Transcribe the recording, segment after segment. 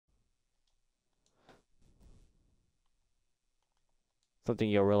Something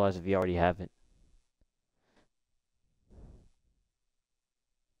you'll realize if you already haven't.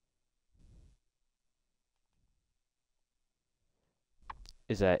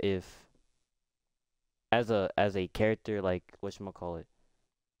 Is that if as a character like whatchamacallit,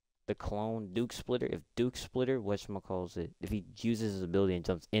 the clone Duke Splitter, if Duke Splitter whatchamacalls it, if he uses his ability and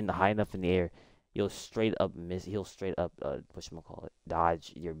jumps in high enough in the air, you'll straight up miss he'll straight up whatchamacallit,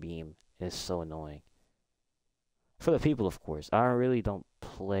 dodge your beam. It's so annoying. For the people of course. I really don't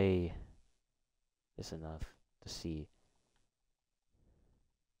play this enough to see.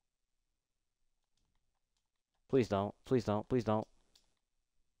 Please don't. Please don't. Please don't.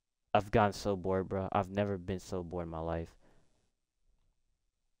 I've gotten so bored, bro. I've never been so bored in my life.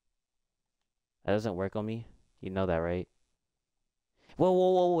 That doesn't work on me. You know that, right? Whoa,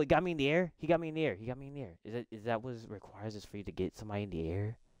 whoa, whoa, whoa. It got me in the air. He got me in the air. He got me in the air. Is that what it requires is for you to get somebody in the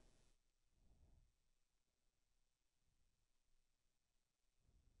air?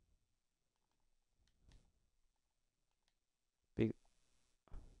 Big.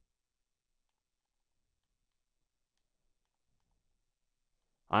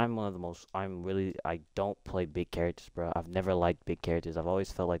 I don't play big characters, bro. I've never liked big characters. I've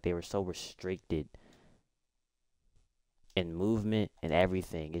always felt like they were so restricted in movement and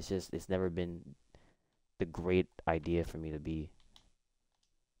everything. It's never been the great idea for me to be.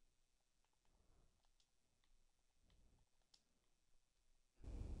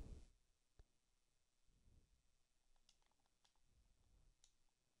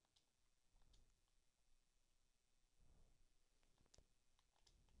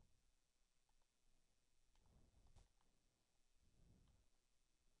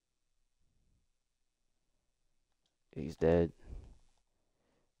 He's dead.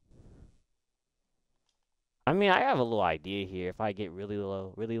 I mean, I have a little idea here. If I get really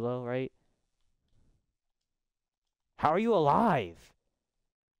low, right? How are you alive?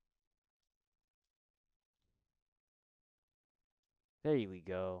 There we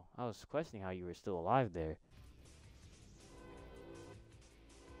go. I was questioning how you were still alive there.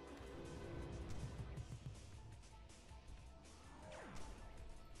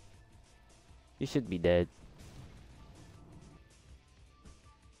 You should be dead.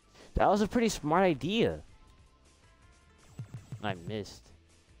 That was a pretty smart idea. I missed.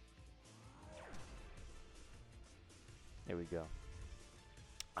 There we go.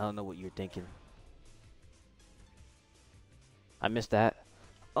 I don't know what you're thinking. I missed that.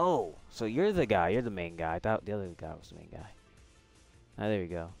 Oh, so you're the guy. You're the main guy. I thought the other guy was the main guy. Ah, there we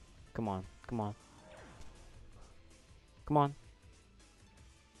go. Come on. Come on. Come on.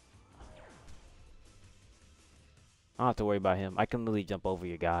 I don't have to worry about him. I can literally jump over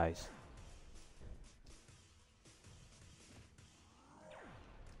your guys.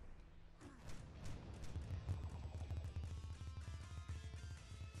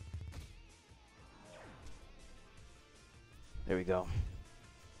 There we go.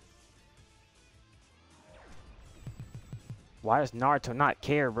 Why does Naruto not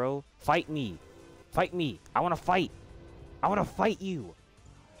care, bro? Fight me. Fight me. I want to fight. I want to fight you.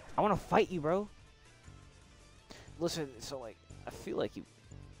 I want to fight you, bro. Listen, so like, I feel like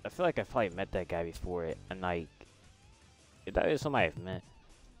I've probably met that guy before, and like, if that is somebody I've met,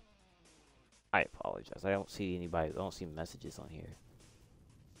 I apologize. I don't see anybody. I don't see messages on here.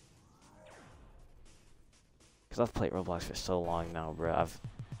 Cause I've played Roblox for so long now, bro.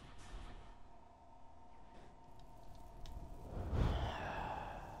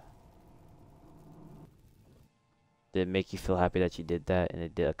 Did it make you feel happy that you did that, and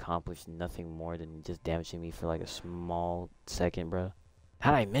it did accomplish nothing more than just damaging me for like a small second, bro?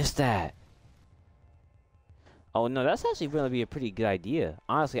 How'd I miss that? Oh no, that's actually gonna be a pretty good idea.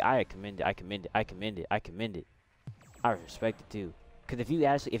 Honestly, I commend it. I commend it. I commend it. I commend it. I respect it too. Cause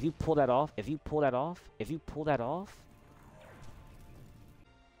if you pull that off, if you pull that off.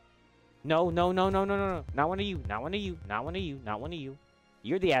 No, no, no, no, no, no, no. Not one of you. Not one of you. Not one of you. Not one of you.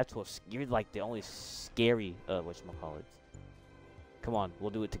 You're the actual. You're like the only scary. Whatchamacallit. Come on, we'll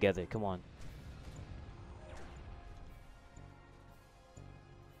do it together. Come on.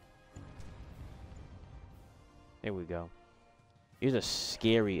 There we go. You're the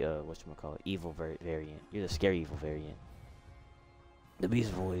scary. Whatchamacallit. Evil variant. You're the scary evil variant. The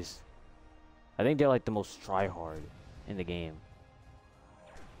Beast Boys. I think they're like the most try-hard in the game.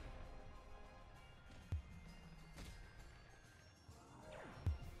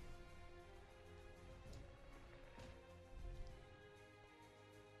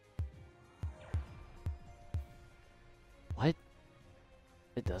 What?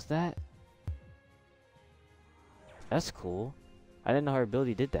 It does that? That's cool. I didn't know her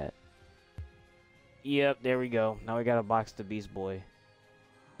ability did that. Yep, there we go. Now we gotta box the Beast Boy.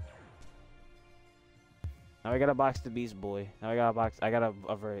 Now I gotta box the Beast Boy. Now I gotta box. I gotta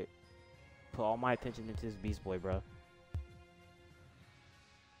avert. Put all my attention into this Beast Boy, bro.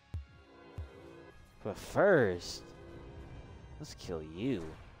 But first, let's kill you.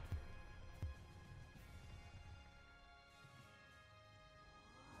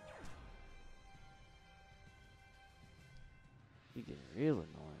 You get real annoying,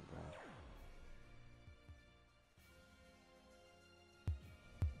 bro.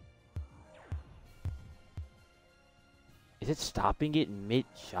 Is it stopping it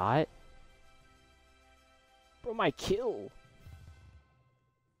mid-shot? Bro, my kill.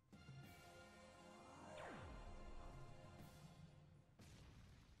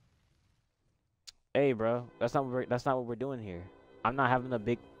 Hey, bro, that's not what we're doing here. I'm not having a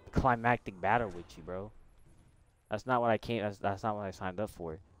big climactic battle with you, bro. That's not what I came. That's not what I signed up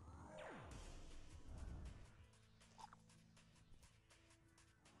for.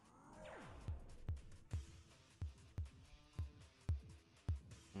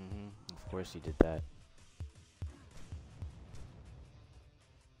 Of course you did that.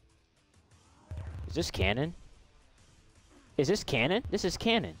 Is this canon? Is this canon? This is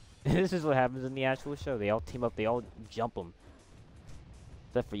canon. This is what happens in the actual show. They all team up. They all jump them.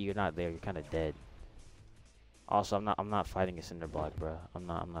 Except for you're not there. You're kind of dead. Also, I'm not fighting a cinder block, bro. I'm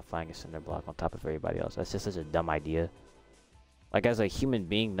not fighting a cinder block on top of everybody else. That's just such a dumb idea. Like, as a human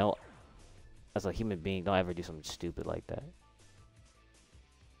being, no. As a human being, don't ever do something stupid like that.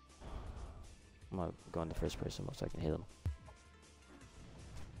 I'm gonna go in the first person mode so I can hit him.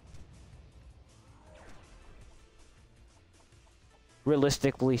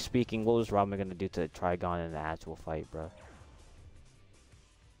 Realistically speaking, what was Robin gonna do to Trigon in the actual fight, bro?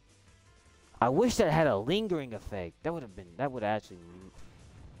 I wish that had a lingering effect. That would actually.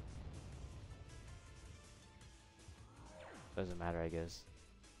 Doesn't matter, I guess.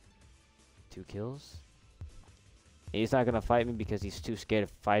 2 kills? He's not gonna fight me because he's too scared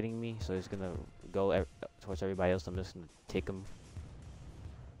of fighting me, so he's gonna go towards everybody else. I'm just gonna take him.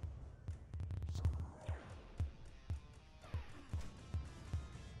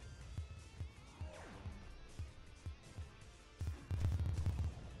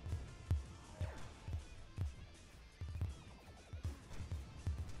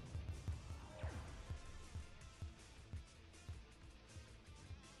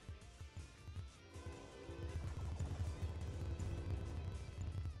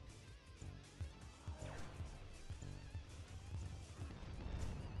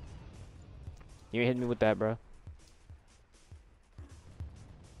 You hit me with that, bro.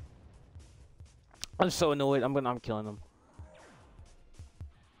 I'm so annoyed. I'm killing him.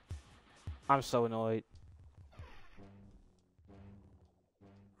 I'm so annoyed.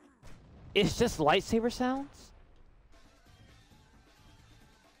 It's just lightsaber sounds?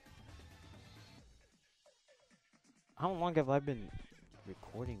 How long have I been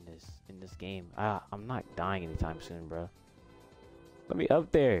recording this in this game? I'm not dying anytime soon, bro. Let me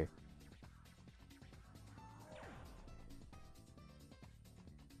up there.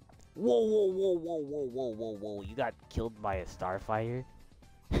 Whoa, whoa, whoa, whoa, whoa, whoa, whoa, whoa. You got killed by a starfire?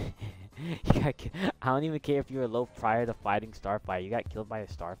 I don't even care if you were low prior to fighting starfire. You got killed by a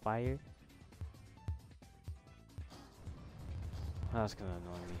starfire? That's gonna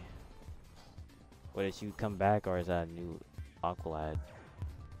annoy me. What, did you come back, or is that a new Aqualad?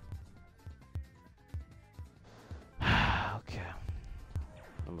 Okay.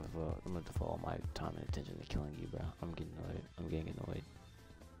 I'm gonna devote all my time and attention to killing you, bro. I'm getting annoyed. I'm getting annoyed.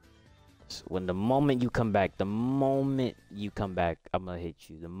 So when the moment you come back, I'm gonna hit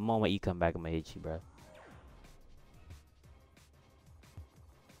you. The moment you come back, I'm gonna hit you, bro.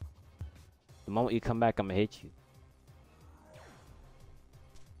 The moment you come back, I'm gonna hit you.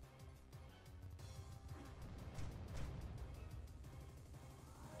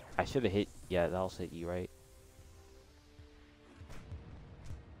 I should have hit. Yeah, that also hit you, right?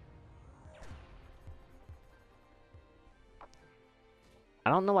 I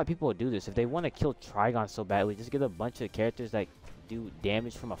don't know why people would do this. If they want to kill Trigon so badly, just get a bunch of characters that do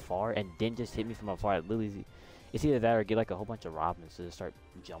damage from afar and then just hit me from afar. Literally, it's either that or get like a whole bunch of Robins to start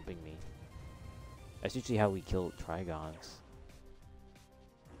jumping me. That's usually how we kill Trigons.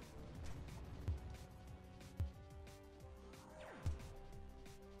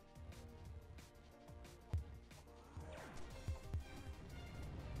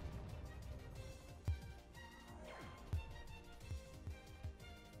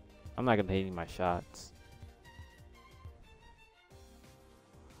 I'm not gonna hit any of my shots.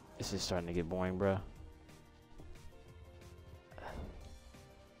 This is starting to get boring, bro.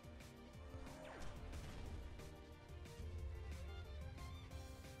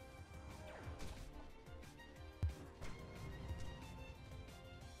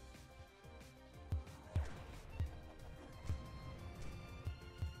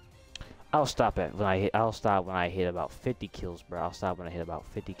 I'll stop at when I hit. I'll stop when I hit about 50 kills, bro. I'll stop when I hit about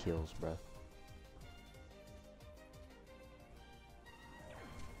 50 kills, bro.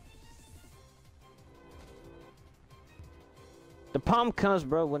 The problem comes,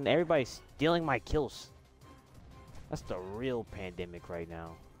 bro, when everybody's stealing my kills. That's the real pandemic right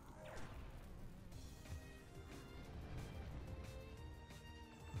now.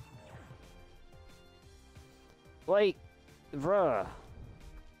 Like, bruh.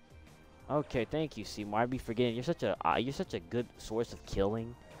 Okay, thank you, Seymour. I be forgetting you're such a good source of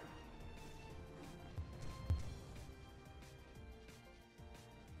killing.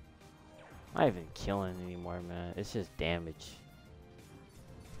 I'm not even killing anymore, man. It's just damage.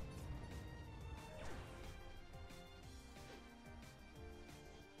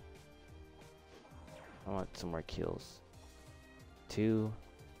 I want some more kills. 2.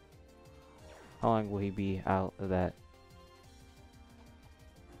 How long will he be out of that?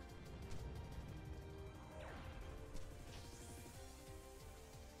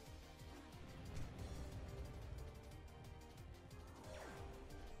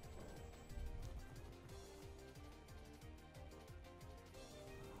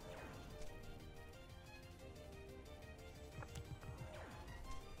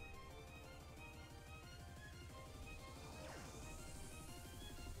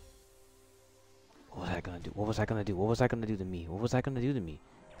 What was I gonna do? What was I gonna do? What was I gonna do to me? What was I gonna do to me?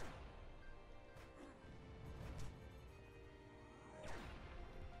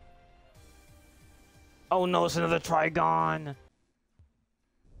 Oh no, it's another Trigon!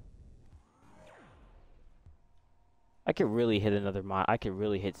 I could really hit another mine. I could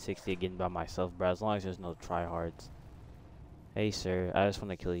really hit 60 again by myself, bro, as long as there's no tryhards. Hey, sir, I just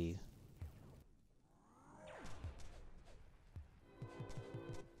want to kill you.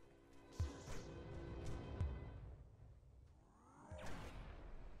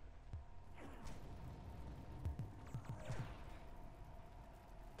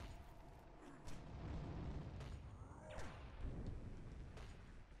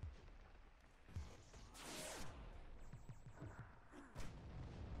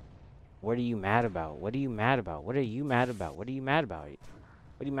 What are you mad about? What are you mad about? What are you mad about? What are you mad about?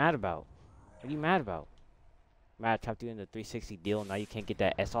 What are you mad about? What are you mad about? Mad I trapped you in the 360 deal, now you can't get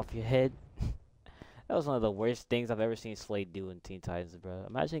that S off your head? That was one of the worst things I've ever seen Slade do in Teen Titans, bro.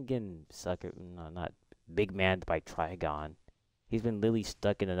 Imagine getting suckered, no, not big man by Trigon. He's been literally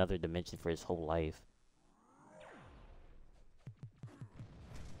stuck in another dimension for his whole life.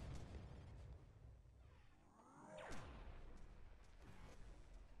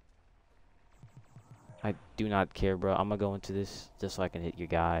 I do not care, bro. I'm gonna go into this just so I can hit your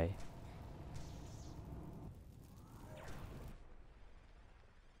guy.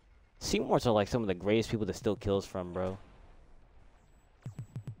 Seymours are like some of the greatest people to steal kills from, bro.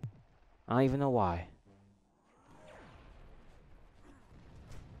 I don't even know why.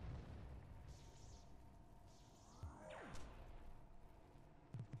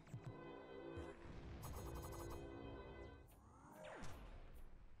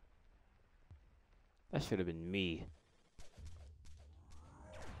 That should have been me.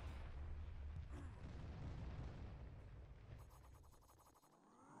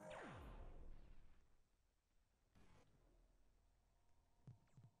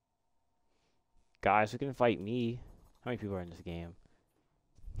 Guys, who can fight me? How many people are in this game?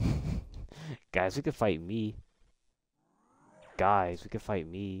 Guys, who can fight me? Guys, who can fight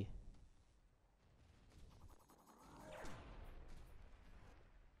me?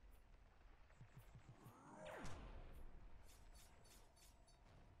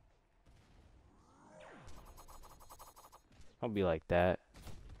 Don't be like that.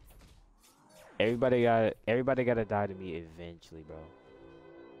 Everybody gotta die to me eventually, bro.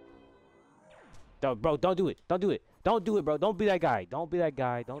 No, bro, don't do it. Don't do it. Don't do it, bro. Don't be that guy. Don't be that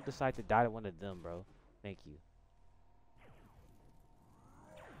guy. Don't decide to die to one of them, bro. Thank you.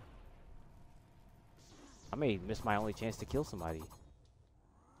 I may miss my only chance to kill somebody.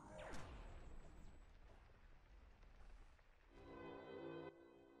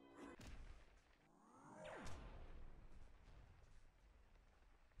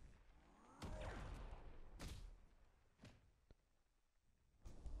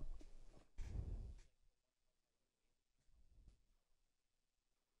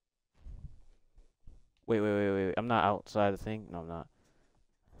 Wait. I'm not outside the thing. No, I'm not.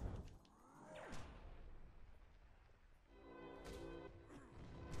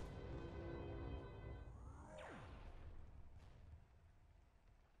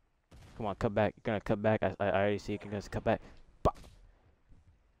 Come on, cut back. You're gonna cut back. I already see you're gonna cut back. Bah!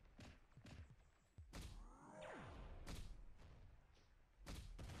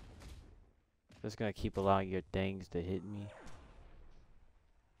 Just gonna keep allowing your things to hit me.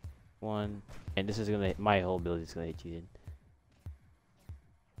 One, and this is gonna, my whole ability is gonna hit you in.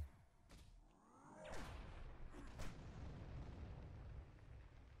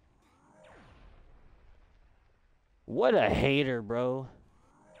 What a hater, bro.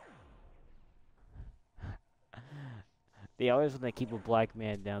 They always want to keep a black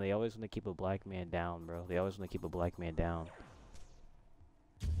man down. They always want to keep a black man down, bro. They always want to keep a black man down.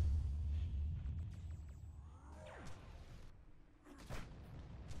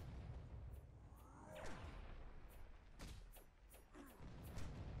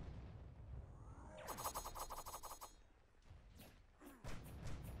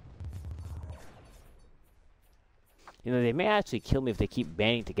 You know, they may actually kill me if they keep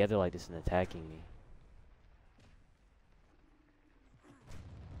banding together like this and attacking me.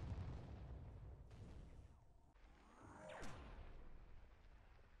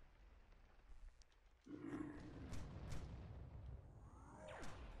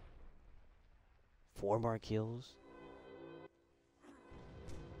 Four more kills?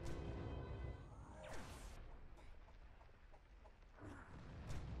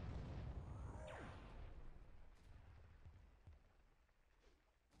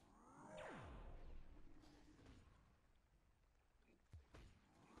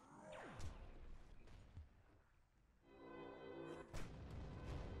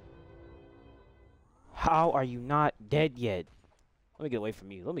 How are you not dead yet? Let me get away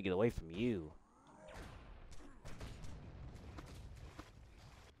from you. Let me get away from you.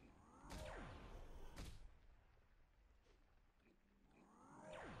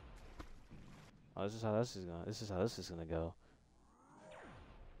 Oh, this is how this is gonna go.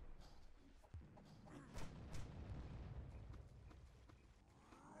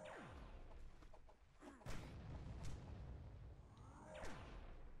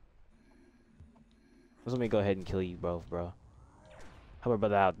 Let me go ahead and kill you both, bro. Help my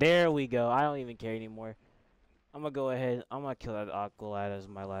brother out. There we go. I don't even care anymore. I'm gonna go ahead. I'm gonna kill that Aqualad as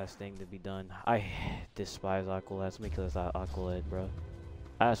my last thing to be done. I despise Aqualads. Let me kill this Aqualad, bro.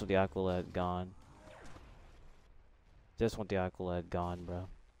 I just want the Aqualad gone. Just want the Aqualad gone, bro.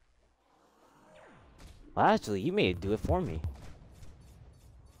 Well, actually, you may do it for me.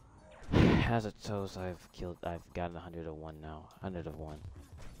 As a toast, I've gotten 101 now. 101.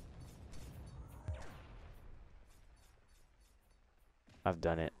 I've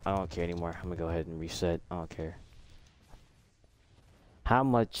done it. I don't care anymore. I'm gonna go ahead and reset. I don't care. How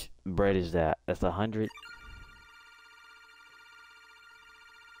much bread is that? That's 100.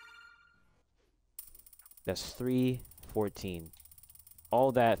 That's 314.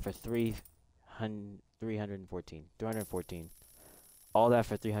 All that for 314. 314. All that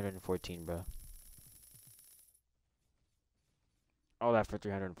for 314, bro. All that for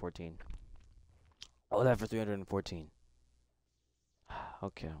 314. All that for 314.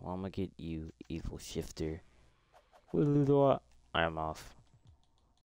 Okay, well, I'm gonna get you, evil shifter. I am off.